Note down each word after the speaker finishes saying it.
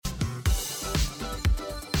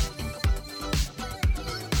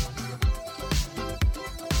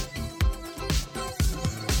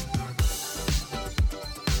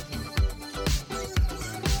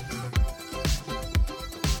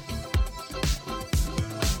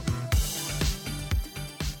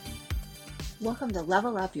Welcome to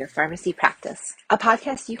Level Up Your Pharmacy Practice, a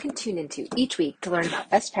podcast you can tune into each week to learn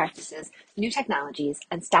about best practices, new technologies,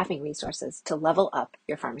 and staffing resources to level up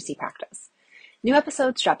your pharmacy practice. New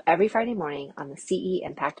episodes drop every Friday morning on the CE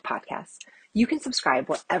Impact podcast. You can subscribe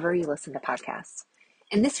wherever you listen to podcasts.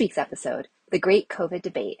 In this week's episode, The Great COVID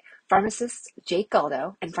Debate, pharmacist Jake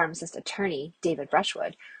Galdo and pharmacist attorney David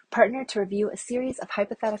Brushwood partner to review a series of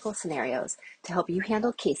hypothetical scenarios to help you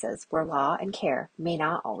handle cases where law and care may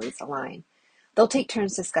not always align. They'll take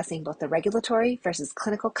turns discussing both the regulatory versus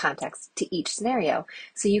clinical context to each scenario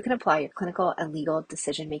so you can apply your clinical and legal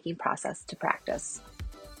decision-making process to practice.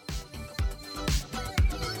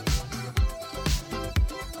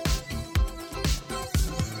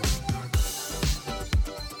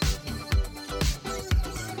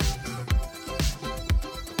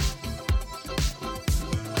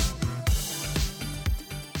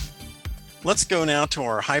 Let's go now to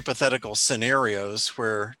our hypothetical scenarios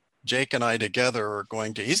where Jake and I together are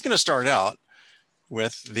he's going to start out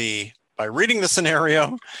by reading the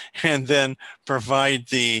scenario and then provide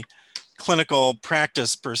the clinical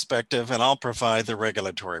practice perspective, and I'll provide the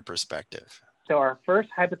regulatory perspective. So our first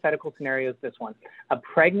hypothetical scenario is this one. A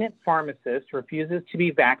pregnant pharmacist refuses to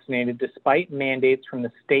be vaccinated despite mandates from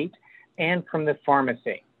the state and from the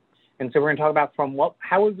pharmacy. And so we're going to talk about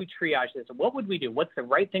how would we triage this? What would we do? What's the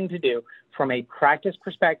right thing to do from a practice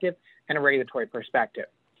perspective and a regulatory perspective?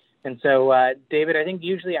 And so, David, I think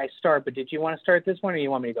usually I start, but did you want to start this one or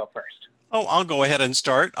you want me to go first? Oh, I'll go ahead and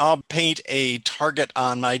start. I'll paint a target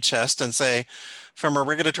on my chest and say, from a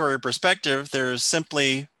regulatory perspective, there's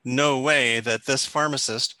simply no way that this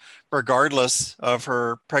pharmacist, regardless of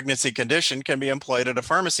her pregnancy condition, can be employed at a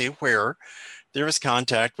pharmacy where there is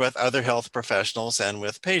contact with other health professionals and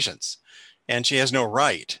with patients. And she has no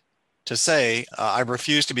right to say, I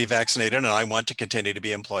refuse to be vaccinated and I want to continue to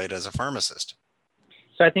be employed as a pharmacist.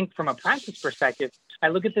 So I think from a practice perspective, I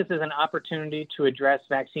look at this as an opportunity to address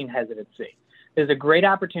vaccine hesitancy. There's a great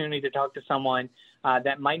opportunity to talk to someone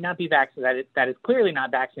that might not be vaccinated, that is clearly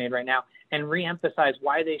not vaccinated right now, and reemphasize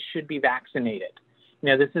why they should be vaccinated.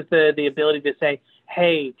 This is the ability to say,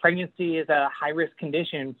 hey, pregnancy is a high-risk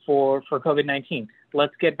condition for COVID-19.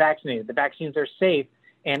 Let's get vaccinated. The vaccines are safe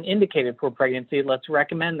and indicated for pregnancy. Let's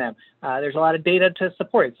recommend them. There's a lot of data to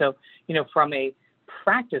support it. So, from a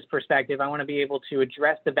practice perspective, I want to be able to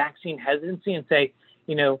address the vaccine hesitancy and say,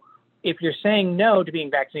 if you're saying no to being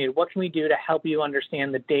vaccinated, what can we do to help you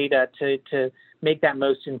understand the data to make that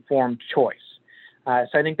most informed choice? So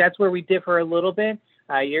I think that's where we differ a little bit.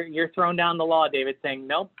 You're throwing down the law, David, saying,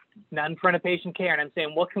 nope, not in front of patient care. And I'm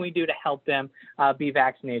saying, what can we do to help them be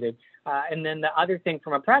vaccinated? And then the other thing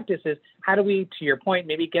from a practice is, how do we, to your point,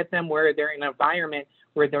 maybe get them where they're in an environment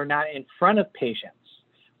where they're not in front of patients,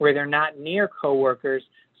 where they're not near coworkers,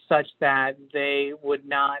 such that they would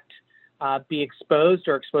not be exposed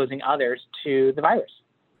or exposing others to the virus.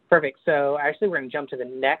 Perfect. So actually, we're going to jump to the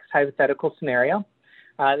next hypothetical scenario.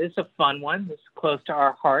 This is a fun one. This is close to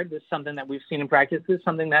our heart. This is something that we've seen in practice. This is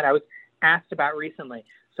something that I was asked about recently.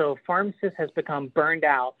 So a pharmacist has become burned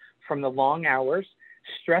out from the long hours,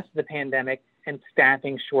 stress of the pandemic, and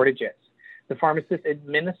staffing shortages. The pharmacist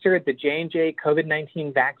administered the J&J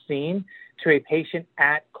COVID-19 vaccine to a patient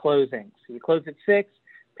at closing. So you close at 6,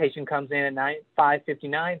 patient comes in at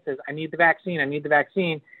 5:59, says, I need the vaccine.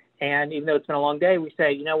 And even though it's been a long day, we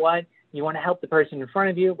say, you know what? You want to help the person in front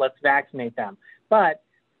of you, let's vaccinate them. But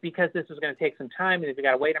because this is going to take some time, and if you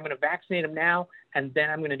got to wait, I'm going to vaccinate them now, and then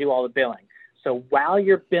I'm going to do all the billing. So while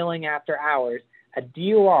you're billing after hours, a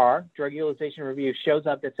DUR, drug utilization review, shows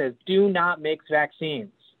up that says, do not mix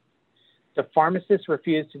vaccines. The pharmacist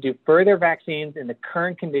refused to do further vaccines in the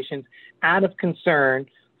current conditions out of concern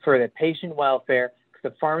for the patient welfare,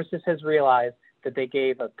 because the pharmacist has realized that they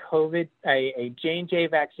gave a J&J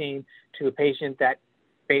vaccine to a patient that,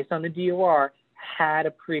 based on the DUR, had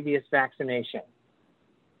a previous vaccination.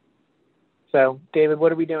 So, David,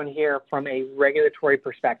 what are we doing here from a regulatory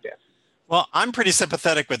perspective? Well, I'm pretty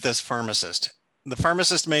sympathetic with this pharmacist. The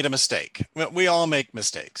pharmacist made a mistake. We all make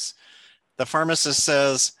mistakes. The pharmacist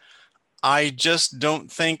says, I just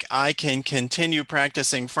don't think I can continue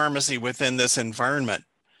practicing pharmacy within this environment.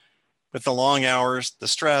 With the long hours, the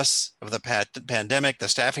stress of the pandemic, the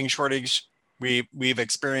staffing shortage we've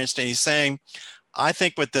experienced, and he's saying, I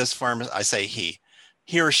think what this pharmacist, I say he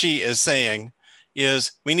or she is saying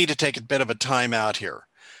is, we need to take a bit of a time out here.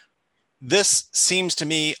 This seems to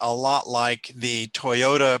me a lot like the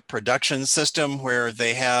Toyota production system, where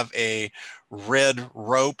they have a red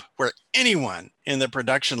rope where anyone in the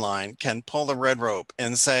production line can pull the red rope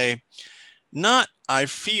and say, not, I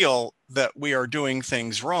feel that we are doing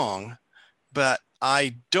things wrong, but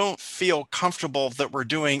I don't feel comfortable that we're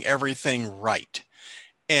doing everything right.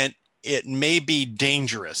 And it may be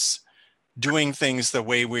dangerous doing things the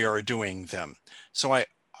way we are doing them. So I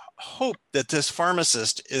hope that this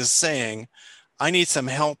pharmacist is saying, I need some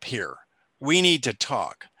help here. We need to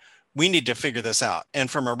talk. We need to figure this out. And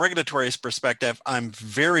from a regulatory perspective, I'm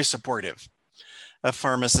very supportive of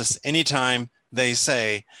pharmacists anytime they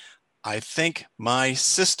say, I think my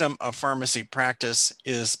system of pharmacy practice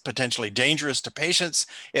is potentially dangerous to patients.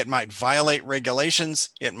 It might violate regulations.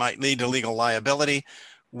 It might lead to legal liability.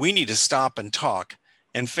 We need to stop and talk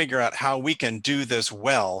and figure out how we can do this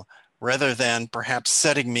well, rather than perhaps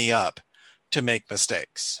setting me up to make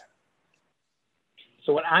mistakes.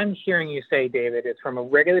 So what I'm hearing you say, David, is from a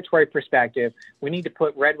regulatory perspective, we need to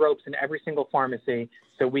put red ropes in every single pharmacy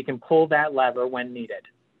so we can pull that lever when needed.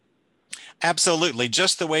 Absolutely.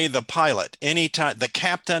 Just the way the pilot, anytime the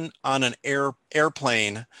captain on an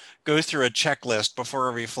airplane goes through a checklist before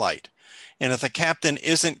every flight. And if the captain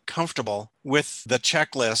isn't comfortable with the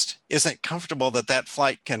checklist, isn't comfortable that that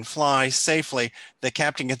flight can fly safely, the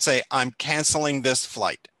captain can say, I'm canceling this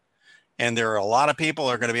flight. And there are a lot of people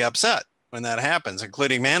who are going to be upset when that happens,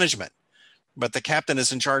 including management. But the captain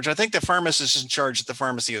is in charge. I think the pharmacist is in charge at the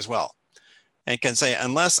pharmacy as well, and can say,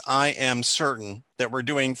 unless I am certain that we're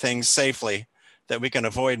doing things safely, that we can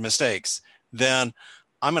avoid mistakes, then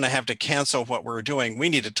I'm going to have to cancel what we're doing. We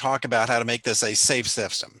need to talk about how to make this a safe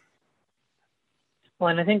system. Well,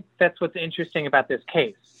 and I think that's what's interesting about this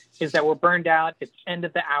case, is that we're burned out. It's end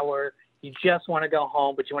of the hour. You just want to go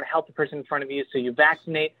home, but you want to help the person in front of you. So you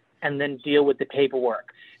vaccinate and then deal with the paperwork.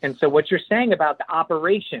 And so what you're saying about the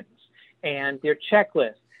operations and their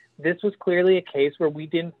checklist, this was clearly a case where we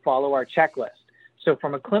didn't follow our checklist. So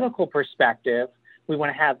from a clinical perspective, we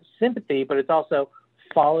want to have sympathy, but it's also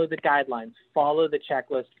follow the guidelines, follow the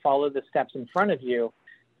checklist, follow the steps in front of you,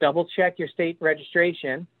 double check your state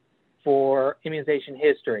registration for immunization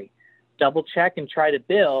history, double check and try to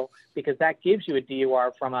bill, because that gives you a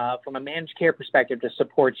DUR from a managed care perspective to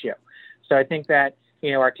support you. So I think that,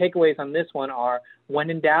 our takeaways on this one are, when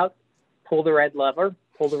in doubt, pull the red lever,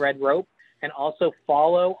 pull the red rope, and also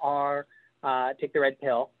follow our take the red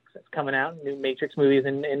pill. It's coming out, new Matrix movies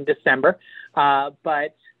in December.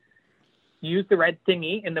 But use the red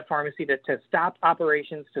thingy in the pharmacy to stop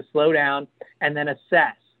operations, to slow down, and then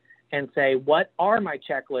assess and say, what are my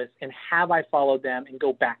checklists and have I followed them, and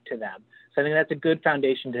go back to them. So I think that's a good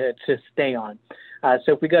foundation to stay on.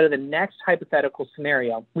 So if we go to the next hypothetical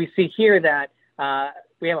scenario, we see here that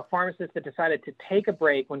we have a pharmacist that decided to take a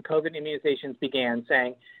break when COVID immunizations began,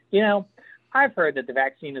 saying, I've heard that the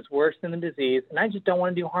vaccine is worse than the disease, and I just don't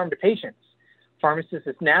want to do harm to patients. Pharmacist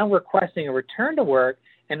is now requesting a return to work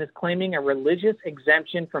and is claiming a religious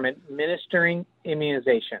exemption from administering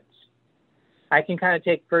immunizations. I can kind of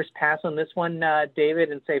take first pass on this one,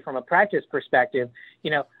 David, and say from a practice perspective,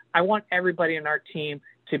 I want everybody in our team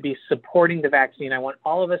to be supporting the vaccine. I want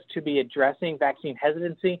all of us to be addressing vaccine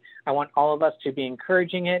hesitancy. I want all of us to be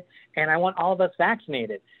encouraging it, and I want all of us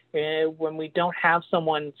vaccinated. When we don't have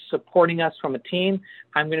someone supporting us from a team,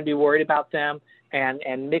 I'm going to be worried about them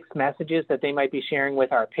and mixed messages that they might be sharing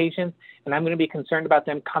with our patients, and I'm going to be concerned about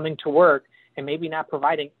them coming to work and maybe not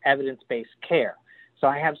providing evidence-based care. So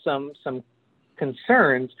I have some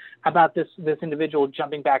concerns about this individual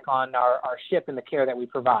jumping back on our ship in the care that we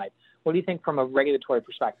provide. What do you think from a regulatory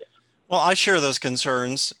perspective? Well, I share those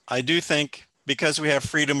concerns. I do think, because we have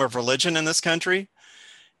freedom of religion in this country,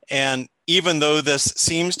 and even though this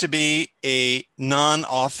seems to be a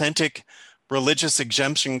non-authentic religious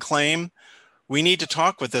exemption claim, we need to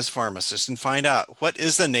talk with this pharmacist and find out what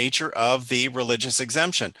is the nature of the religious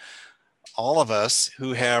exemption. All of us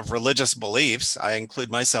who have religious beliefs, I include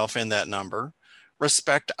myself in that number,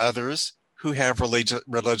 respect others who have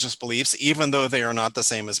religious beliefs, even though they are not the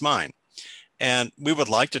same as mine. And we would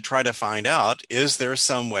like to try to find out, is there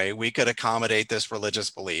some way we could accommodate this religious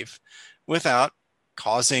belief without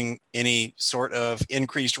causing any sort of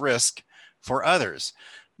increased risk for others?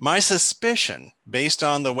 My suspicion, based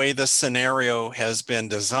on the way this scenario has been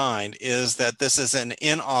designed, is that this is an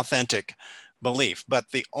inauthentic belief. But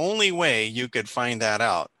the only way you could find that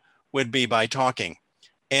out would be by talking.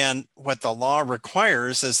 And what the law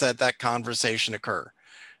requires is that that conversation occur,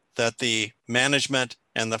 that the management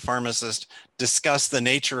and the pharmacist discuss the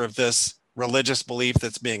nature of this religious belief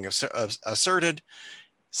that's being asserted.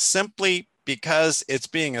 Simply because it's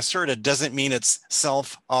being asserted doesn't mean it's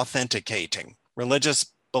self-authenticating. Religious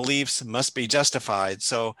beliefs must be justified.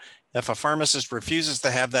 So if a pharmacist refuses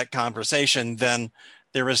to have that conversation, then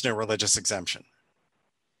there is no religious exemption.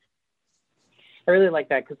 I really like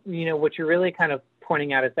that, because what you're really kind of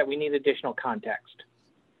pointing out is that we need additional context.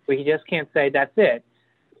 We just can't say that's it.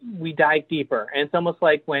 We dive deeper. And it's almost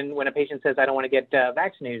like when a patient says, I don't want to get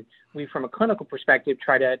vaccinated, we, from a clinical perspective,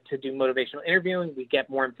 try to do motivational interviewing. We get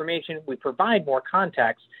more information. We provide more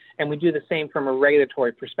context. And we do the same from a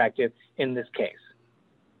regulatory perspective in this case.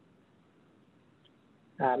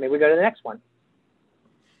 Maybe we go to the next one.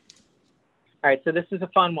 All right, so this is a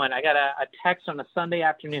fun one. I got a text on a Sunday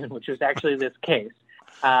afternoon, which was actually this case.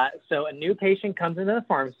 So a new patient comes into the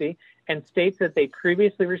pharmacy and states that they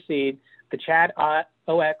previously received the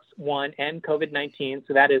ChAd-OX1 and COVID-19.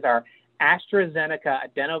 So that is our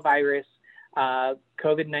AstraZeneca adenovirus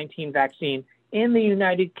COVID-19 vaccine in the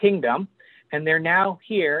United Kingdom. And they're now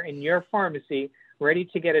here in your pharmacy ready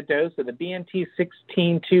to get a dose of the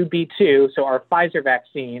BNT162b2, so our Pfizer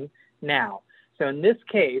vaccine now. So in this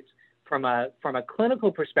case, from a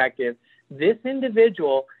clinical perspective, this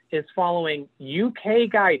individual is following UK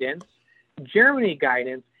guidance, Germany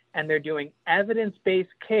guidance, and they're doing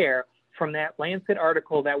evidence-based care from that Lancet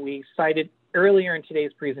article that we cited earlier in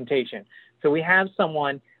today's presentation. So we have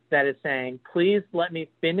someone that is saying, please let me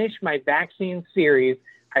finish my vaccine series.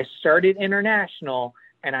 I started international,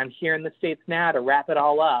 and I'm here in the States now to wrap it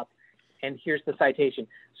all up. And here's the citation.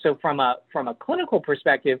 So from a clinical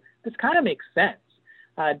perspective, this kind of makes sense.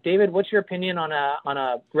 David, what's your opinion on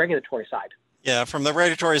a regulatory side? Yeah, from the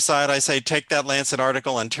regulatory side, I say take that Lancet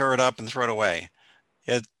article and tear it up and throw it away.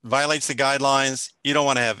 It violates the guidelines. You don't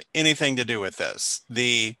want to have anything to do with this.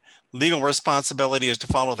 The legal responsibility is to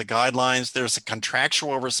follow the guidelines. There's a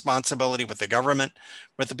contractual responsibility with the government,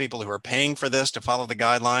 with the people who are paying for this, to follow the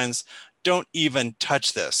guidelines. Don't even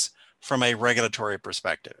touch this from a regulatory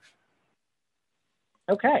perspective.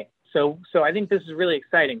 Okay. So I think this is really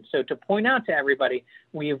exciting. So to point out to everybody,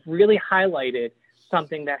 we have really highlighted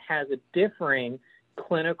something that has a differing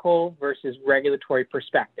clinical versus regulatory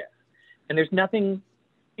perspective. And there's nothing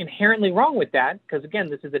inherently wrong with that, because again,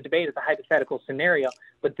 this is a debate, it's a hypothetical scenario,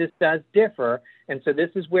 but this does differ. And so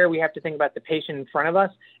this is where we have to think about the patient in front of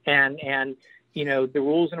us and you know, the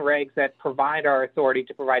rules and regs that provide our authority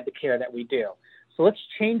to provide the care that we do. So let's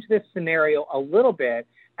change this scenario a little bit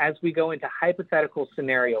as we go into hypothetical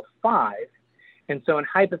scenario 5. And so in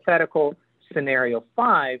hypothetical scenario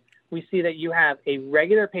 5, we see that you have a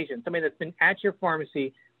regular patient, somebody that's been at your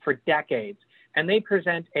pharmacy for decades, and they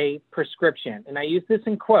present a prescription. And I use this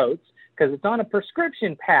in quotes because it's on a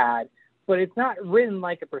prescription pad, but it's not written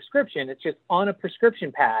like a prescription. It's just on a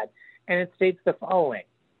prescription pad. And it states the following: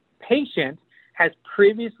 patient has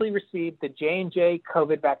previously received the J&J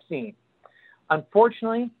COVID vaccine.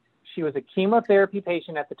 Unfortunately, she was a chemotherapy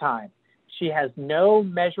patient at the time. She has no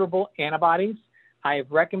measurable antibodies. I have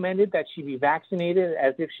recommended that she be vaccinated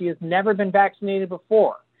as if she has never been vaccinated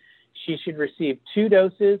before. She should receive 2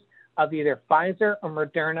 doses of either Pfizer or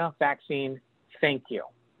Moderna vaccine. Thank you.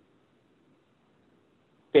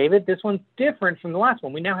 David, this one's different from the last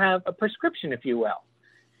one. We now have a prescription, if you will.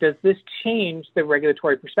 Does this change the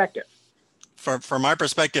regulatory perspective? From my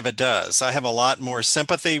perspective, it does. I have a lot more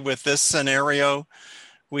sympathy with this scenario.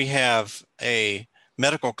 We have a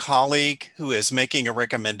medical colleague who is making a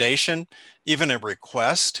recommendation, even a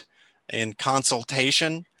request in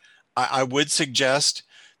consultation. I would suggest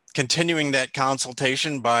continuing that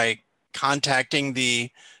consultation by contacting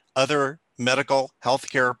the other medical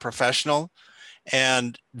healthcare professional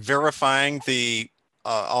and verifying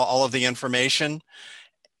all of the information.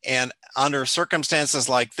 And under circumstances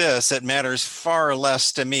like this, it matters far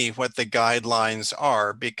less to me what the guidelines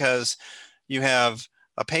are, because you have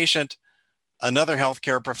a patient, another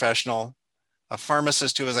healthcare professional, a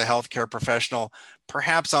pharmacist who is a healthcare professional,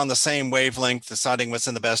 perhaps on the same wavelength, deciding what's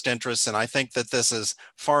in the best interest. And I think that this is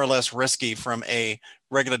far less risky from a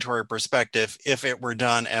regulatory perspective if it were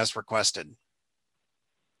done as requested.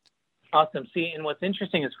 Awesome. See, and what's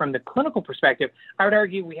interesting is from the clinical perspective, I would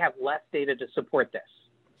argue we have less data to support this,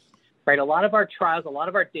 right? A lot of our trials, a lot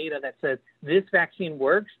of our data that says this vaccine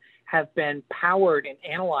works have been powered and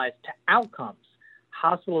analyzed to outcomes,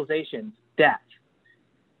 hospitalizations, death.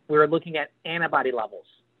 We're looking at antibody levels.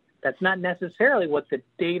 That's not necessarily what the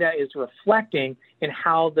data is reflecting in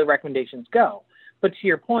how the recommendations go. But to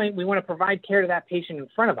your point, we want to provide care to that patient in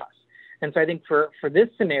front of us. And so I think for this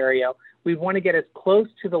scenario, we want to get as close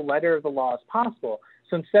to the letter of the law as possible.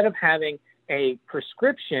 So instead of having a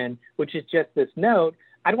prescription, which is just this note,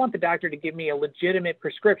 I'd want the doctor to give me a legitimate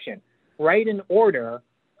prescription, write an order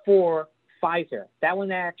for Pfizer. That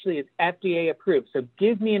one actually is FDA approved. So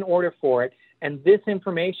give me an order for it. And this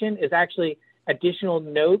information is actually additional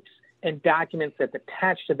notes and documents that's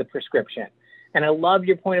attached to the prescription. And I love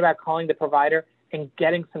your point about calling the provider and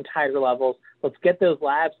getting some titer levels. Let's get those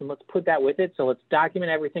labs and let's put that with it. So let's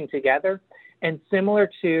document everything together. And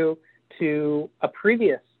similar to a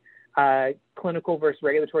previous clinical versus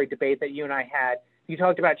regulatory debate that you and I had, you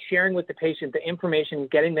talked about sharing with the patient the information,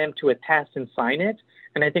 getting them to attest and sign it.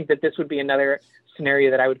 And I think that this would be another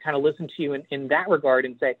scenario that I would kind of listen to you in that regard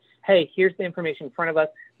and say, hey, here's the information in front of us.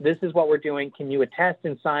 This is what we're doing. Can you attest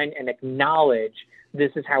and sign and acknowledge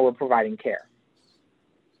this is how we're providing care?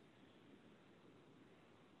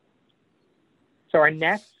 So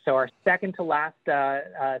our second to last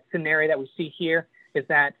scenario that we see here is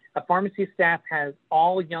that a pharmacy staff has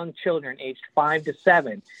all young children aged 5 to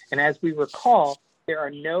 7. And as we recall, there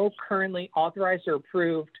are no currently authorized or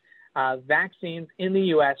approved vaccines in the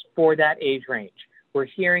U.S. for that age range. We're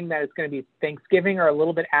hearing that it's going to be Thanksgiving or a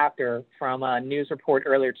little bit after from a news report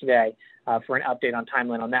earlier today for an update on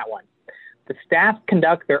timeline on that one. The staff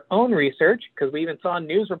conduct their own research, because we even saw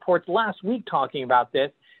news reports last week talking about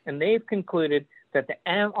this, and they've concluded that the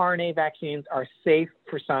mRNA vaccines are safe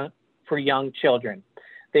for young children.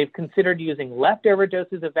 They've considered using leftover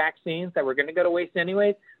doses of vaccines that were going to go to waste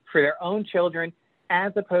anyways for their own children,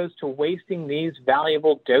 as opposed to wasting these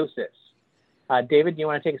valuable doses. David, do you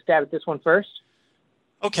want to take a stab at this one first?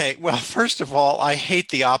 Okay, well, first of all, I hate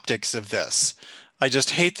the optics of this. I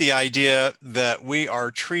just hate the idea that we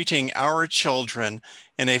are treating our children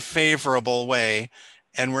in a favorable way,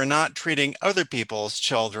 and we're not treating other people's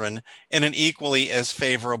children in an equally as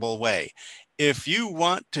favorable way. If you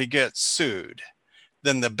want to get sued,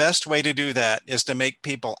 then the best way to do that is to make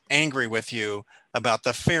people angry with you about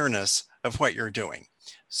the fairness of what you're doing.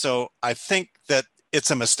 So I think that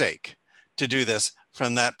it's a mistake to do this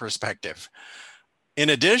from that perspective. In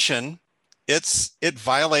addition, it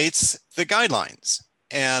violates the guidelines.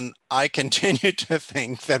 And I continue to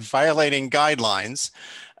think that violating guidelines,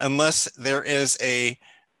 unless there is a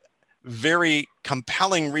very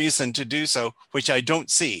compelling reason to do so, which I don't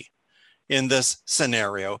see in this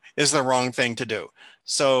scenario, is the wrong thing to do.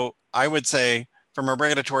 So I would say, from a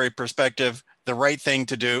regulatory perspective, the right thing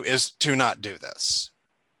to do is to not do this.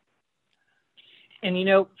 And, you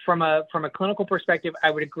know, from a clinical perspective,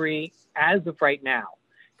 I would agree as of right now.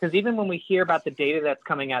 Because even when we hear about the data that's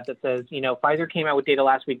coming out that says, you know, Pfizer came out with data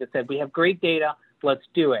last week that said, we have great data, let's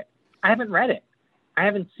do it. I haven't read it. I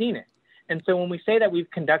haven't seen it. And so when we say that we've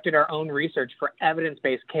conducted our own research for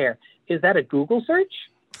evidence-based care, is that a Google search?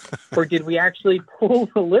 Or did we actually pull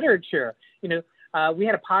the literature? You know, we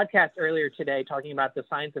had a podcast earlier today talking about the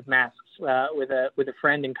science of masks with a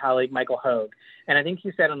friend and colleague, Michael Hogue. And I think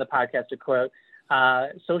he said on the podcast, to quote,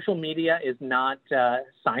 social media is not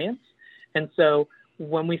science. And so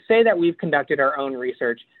when we say that we've conducted our own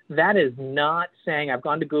research, that is not saying I've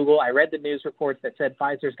gone to Google, I read the news reports that said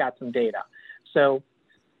Pfizer's got some data. So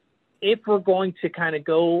if we're going to kind of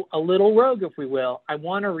go a little rogue, if we will, I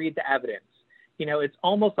want to read the evidence. You know, it's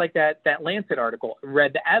almost like that Lancet article. I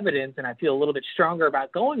read the evidence and I feel a little bit stronger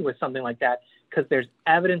about going with something like that because there's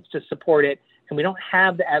evidence to support it, and we don't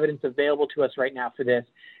have the evidence available to us right now for this.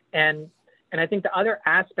 And I think the other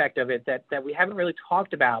aspect of it that we haven't really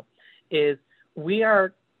talked about is we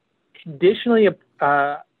are conditionally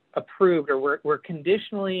approved, or we're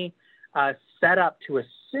conditionally set up to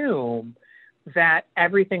assume that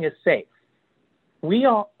everything is safe. We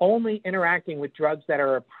are only interacting with drugs that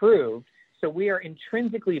are approved, so we are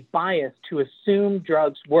intrinsically biased to assume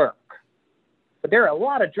drugs work. But there are a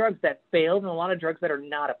lot of drugs that failed and a lot of drugs that are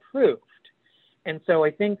not approved. And so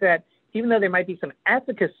I think that even though there might be some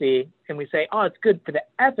efficacy, and we say, oh, it's good for the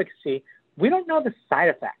efficacy, we don't know the side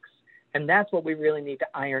effects. And that's what we really need to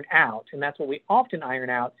iron out. And that's what we often iron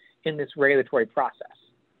out in this regulatory process.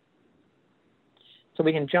 So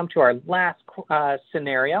we can jump to our last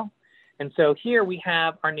scenario. And so here we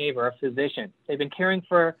have our neighbor, a physician. They've been caring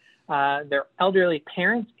for their elderly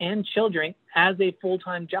parents and children as a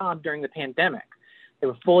full-time job during the pandemic. They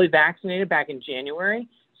were fully vaccinated back in January.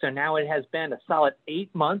 So now it has been a solid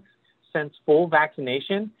 8 months since full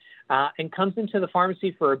vaccination. And comes into the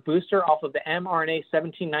pharmacy for a booster off of the mRNA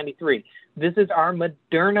 1793. This is our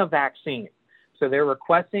Moderna vaccine. So they're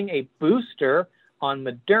requesting a booster on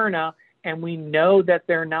Moderna, and we know that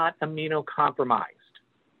they're not immunocompromised.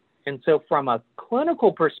 And so from a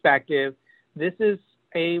clinical perspective, this is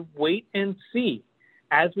a wait and see.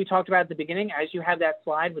 As we talked about at the beginning, as you have that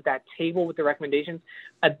slide with that table with the recommendations,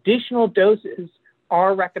 additional doses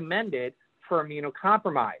are recommended for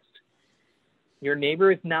immunocompromised. Your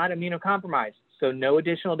neighbor is not immunocompromised, so no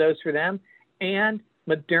additional dose for them. And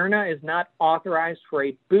Moderna is not authorized for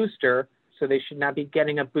a booster, so they should not be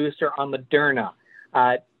getting a booster on Moderna.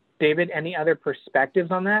 David, any other perspectives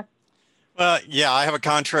on that? Well, yeah, I have a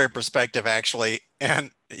contrary perspective, actually. And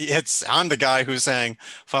I'm the guy who's saying,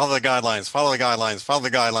 follow the guidelines, follow the guidelines, follow the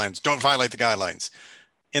guidelines, don't violate the guidelines.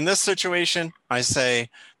 In this situation, I say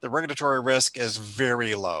the regulatory risk is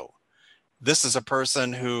very low. this is a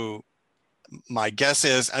person who, my guess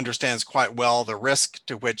is, understands quite well the risk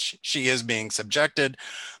to which she is being subjected,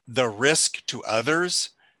 the risk to others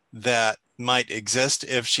that might exist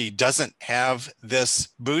if she doesn't have this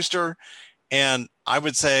booster. And I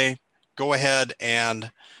would say go ahead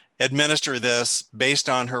and administer this based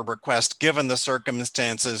on her request, given the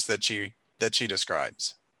circumstances that she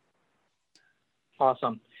describes.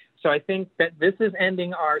 Awesome. So I think that this is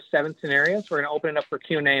ending our 7 scenarios. We're going to open it up for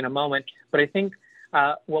Q&A in a moment. But I think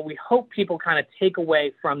what we hope people kind of take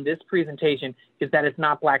away from this presentation is that it's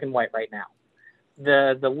not black and white right now.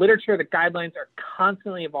 The literature, the guidelines are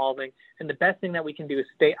constantly evolving, and the best thing that we can do is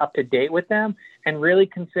stay up to date with them and really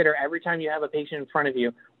consider every time you have a patient in front of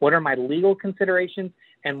you, what are my legal considerations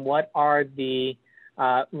and what are the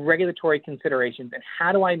regulatory considerations, and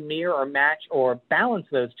how do I mirror or match or balance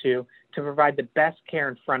those two to provide the best care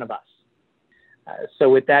in front of us. So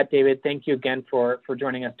with that, David, thank you again for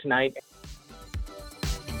joining us tonight.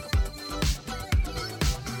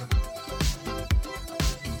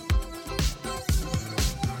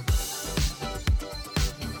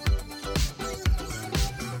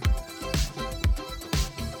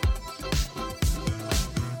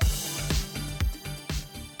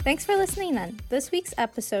 Thanks for listening in. This week's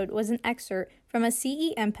episode was an excerpt from a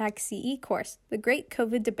CE Impact CE course, The Great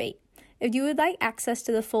COVID Debate. If you would like access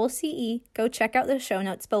to the full CE, go check out the show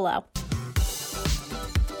notes below.